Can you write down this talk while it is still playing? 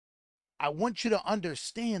I want you to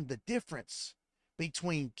understand the difference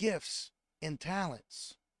between gifts and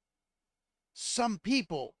talents. Some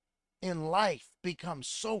people in life become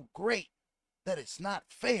so great that it's not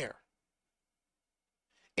fair.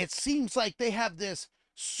 It seems like they have this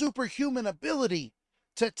superhuman ability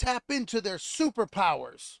to tap into their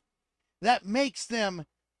superpowers that makes them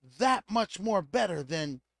that much more better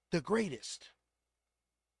than the greatest.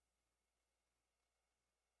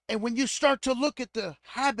 And when you start to look at the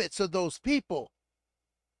habits of those people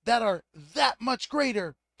that are that much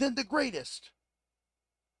greater than the greatest,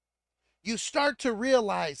 you start to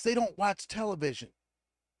realize they don't watch television.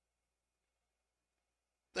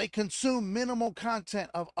 They consume minimal content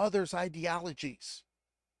of others' ideologies.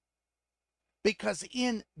 Because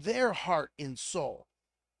in their heart and soul,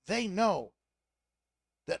 they know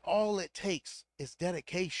that all it takes is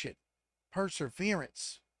dedication,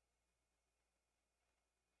 perseverance,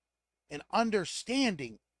 and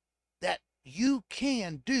understanding that you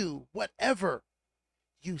can do whatever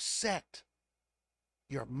you set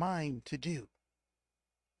your mind to do.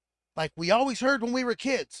 Like we always heard when we were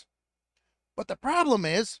kids. But the problem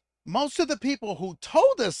is, most of the people who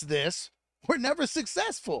told us this were never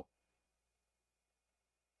successful.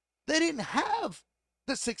 They didn't have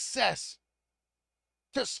the success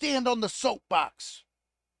to stand on the soapbox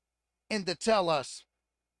and to tell us,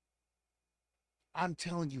 I'm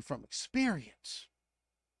telling you from experience.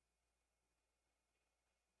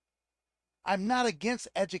 I'm not against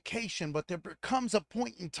education, but there becomes a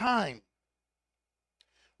point in time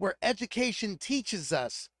where education teaches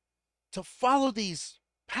us to follow these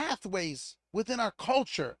pathways within our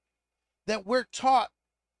culture that we're taught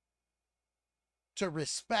to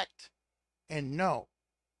respect and know.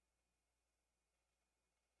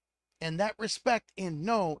 And that respect and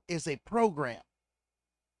know is a program.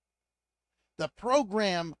 The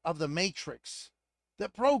program of the matrix, the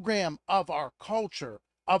program of our culture,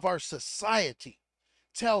 of our society,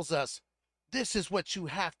 tells us this is what you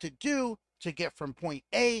have to do to get from point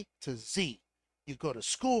A to Z. You go to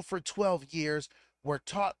school for 12 years. We're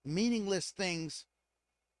taught meaningless things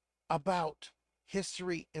about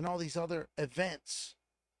history and all these other events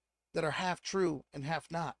that are half true and half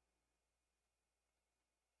not.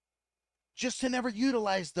 Just to never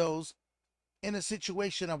utilize those in a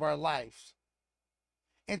situation of our lives.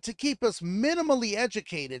 And to keep us minimally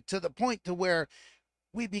educated to the point to where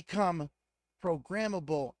we become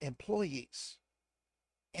programmable employees.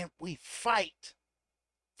 And we fight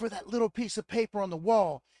for that little piece of paper on the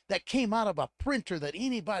wall that came out of a printer that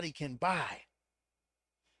anybody can buy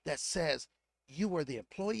that says you are the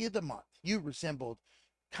employee of the month. You resembled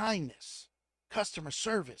kindness, customer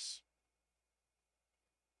service.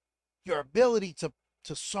 Your ability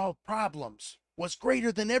to solve problems was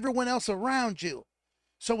greater than everyone else around you.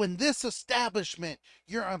 So in this establishment,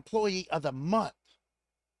 you're employee of the month.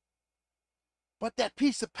 But that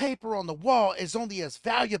piece of paper on the wall is only as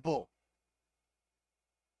valuable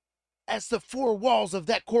as the four walls of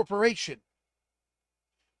that corporation.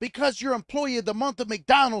 Because you're employee of the month of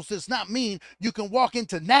McDonald's does not mean you can walk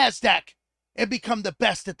into NASDAQ and become the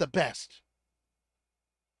best at the best.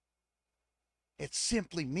 It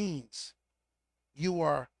simply means you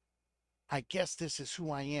are, I guess this is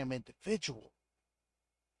who I am, individual.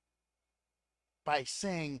 By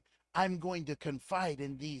saying, I'm going to confide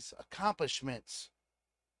in these accomplishments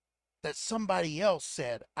that somebody else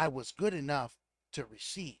said I was good enough to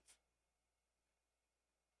receive.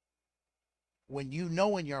 When you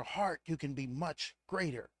know in your heart you can be much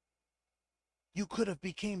greater. You could have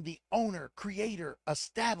become the owner, creator,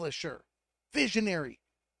 establisher, visionary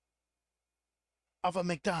of a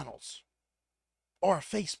McDonald's or a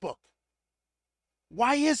Facebook.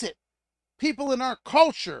 Why is it people in our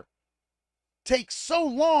culture take so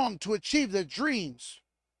long to achieve their dreams?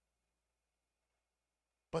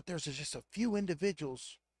 But there's just a few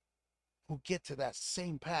individuals who get to that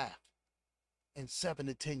same path in 7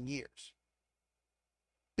 to 10 years.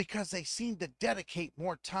 Because they seem to dedicate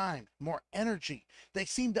more time, more energy. They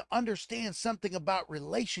seem to understand something about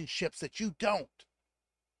relationships that you don't.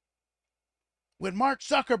 When Mark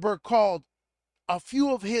Zuckerberg called a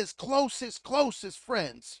few of his closest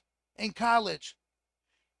friends in college,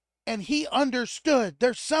 and he understood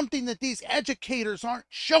there's something that these educators aren't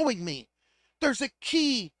showing me. There's a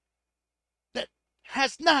key that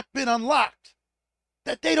has not been unlocked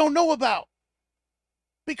that they don't know about.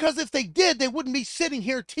 Because if they did, they wouldn't be sitting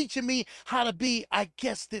here teaching me how to be, I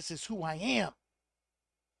guess this is who I am.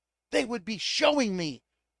 They would be showing me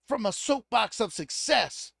from a soapbox of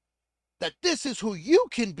success that this is who you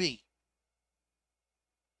can be.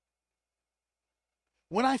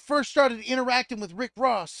 When I first started interacting with Rick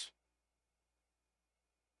Ross,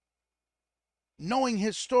 knowing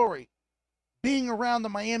his story, being around the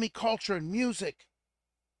Miami culture and music.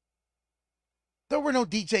 There were no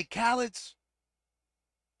DJ Khaled's.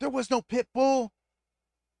 There was no Pitbull.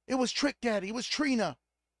 It was Trick Daddy. It was Trina.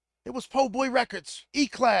 It was Po' Boy Records,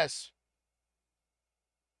 E-Class.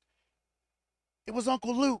 It was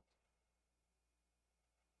Uncle Luke.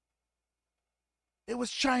 It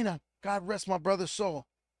was China. God rest my brother's soul.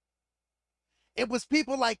 It was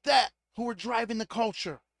people like that who were driving the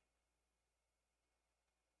culture.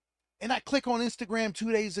 And I click on Instagram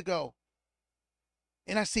 2 days ago,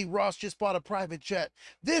 and I see Ross just bought a private jet.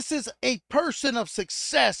 This is a person of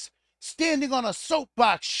success standing on a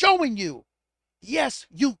soapbox showing you, yes,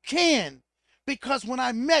 you can. Because when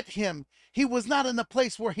I met him, he was not in the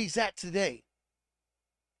place where he's at today.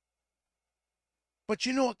 But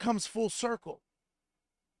you know, it comes full circle.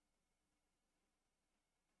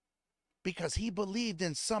 Because he believed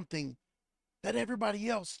in something that everybody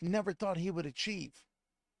else never thought he would achieve.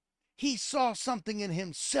 He saw something in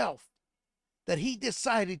himself that he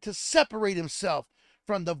decided to separate himself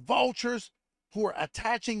from the vultures who are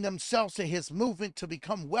attaching themselves to his movement to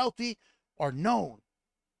become wealthy or known,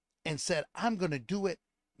 and said, I'm going to do it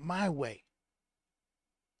my way.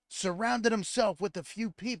 Surrounded himself with a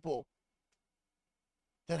few people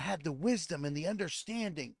that had the wisdom and the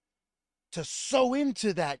understanding to sow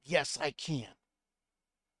into that, yes, I can.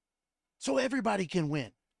 So everybody can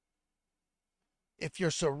win. If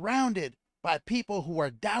you're surrounded by people who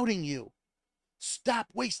are doubting you, stop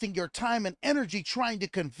wasting your time and energy trying to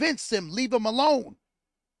convince them. Leave them alone.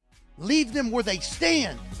 Leave them where they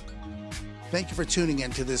stand. Thank you for tuning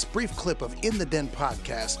in to this brief clip of In the Den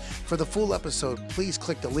Podcast. For the full episode, please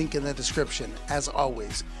click the link in the description. As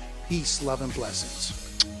always, peace, love, and blessings.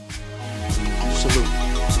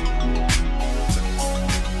 Salute.